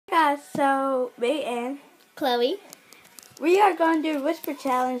guys, so me and Khloe, we are going to do a whisper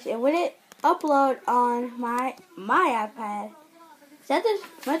challenge, and when it upload on my iPad, something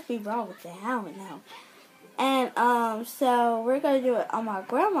must be wrong with it. I don't know. And so we're gonna do it on my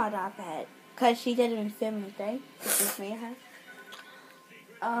grandma's iPad because she didn't film anything. It's just me and her.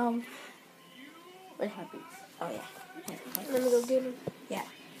 Where's my beats? Oh yeah. let me go get him. Yeah.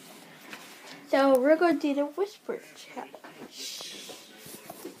 So we're gonna do the whisper challenge.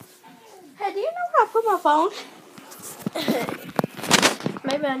 Hey, do you know where I put my phone?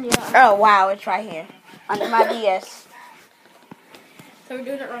 Maybe on your. Oh wow, it's right here under my DS. So we're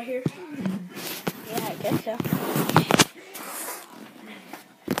doing it right here. Yeah, I guess so.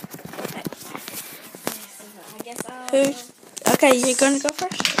 I guess I'll. Who's okay? You're gonna go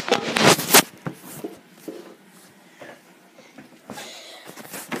first.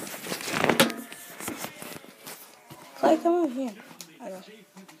 Khloe, come over here.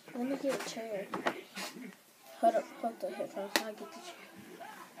 Let me get a chair. Hold the headphones. I'll get the chair.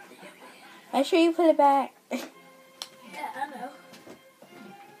 Make sure you put it back. Yeah, I know.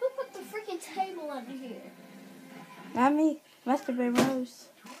 Who put the freaking table under here? Not me. Must have been Rose.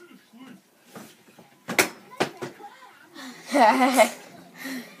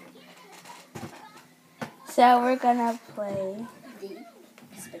 So we're gonna play.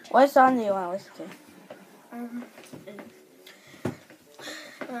 What song do you want to listen to?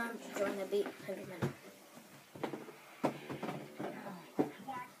 Join the beat for a minute.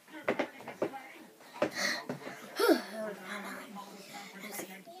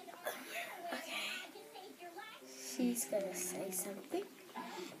 She's gonna say something,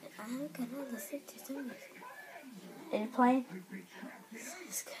 and I'm gonna listen to some music. Is it playing?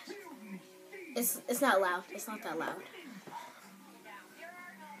 It's good. It's not loud. It's not that loud.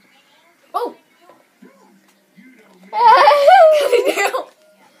 Oh! Cut it down.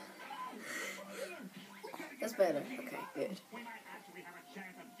 That's better. Okay, good.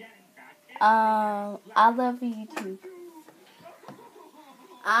 I love YouTube.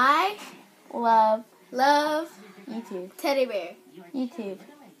 I Love YouTube. teddy bear. YouTube.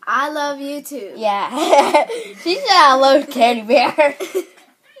 I love YouTube. Yeah. She said I love Teddy Bear.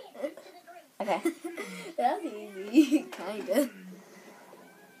 Okay. That was easy. Kinda.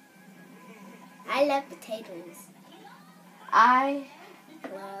 I love potatoes. I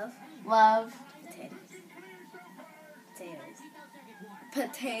Love love potatoes.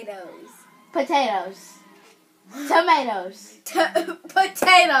 potatoes. Tomatoes.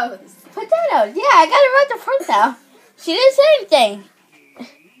 Potatoes. Potatoes. Yeah, I got it right the front now. She didn't say anything.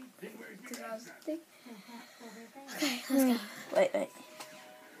 Okay, let's go. Wait.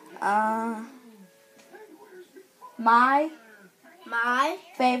 My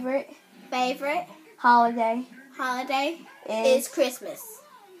favorite holiday is Christmas.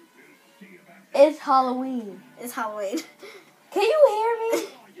 is Halloween. It's Halloween. Can you hear me?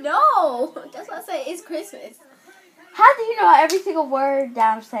 No, that's what I say. It's Christmas. How do you know every single word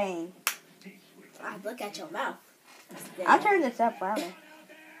that I'm saying? I look at your mouth. I'll turn this up louder.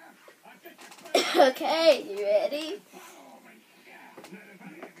 Okay, you ready?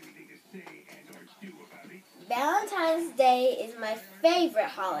 Valentine's Day is my favorite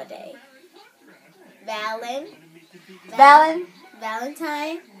holiday. Valentine's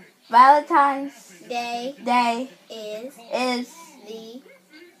Day Day is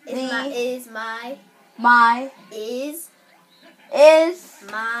my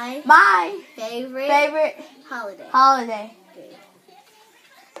favorite holiday. Good.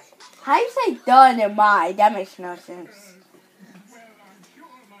 How you say done and my? That makes no sense.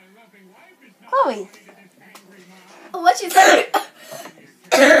 Khloe. What you say?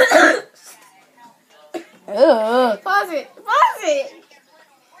 Ugh. Pause it.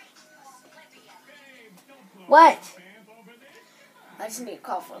 What? I just need to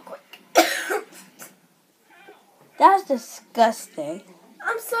cough real quick. That was disgusting.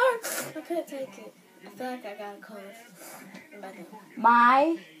 I'm sorry. I couldn't take it. I feel like I got a cough.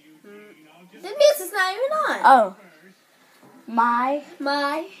 My. The music's not even on. Oh. My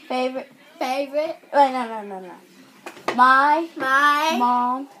favorite. Wait, no. My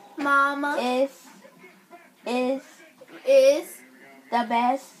mama is the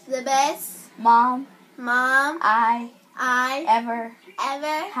best mom I ever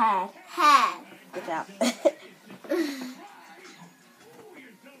had. Good job.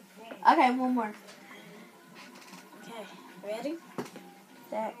 Okay, one more. Okay, ready?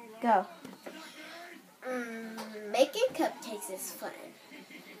 Set, go. Making cupcakes is fun.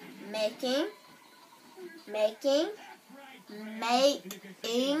 Making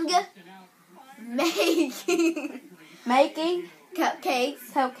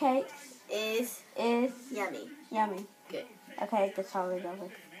Cupcakes Cupcakes is is yummy. yummy. Good. Okay, that's all we're over.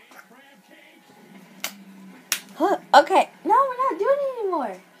 Okay, no, we're not doing it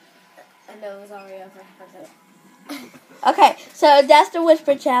anymore. I know it was already over. Okay, so that's the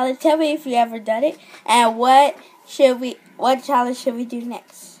whisper challenge. Tell me if you ever done it, and what challenge should we do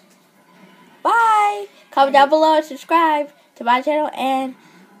next? Bye. Comment down below and subscribe to my channel and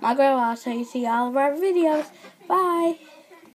my grandma so you see all of our videos. Bye.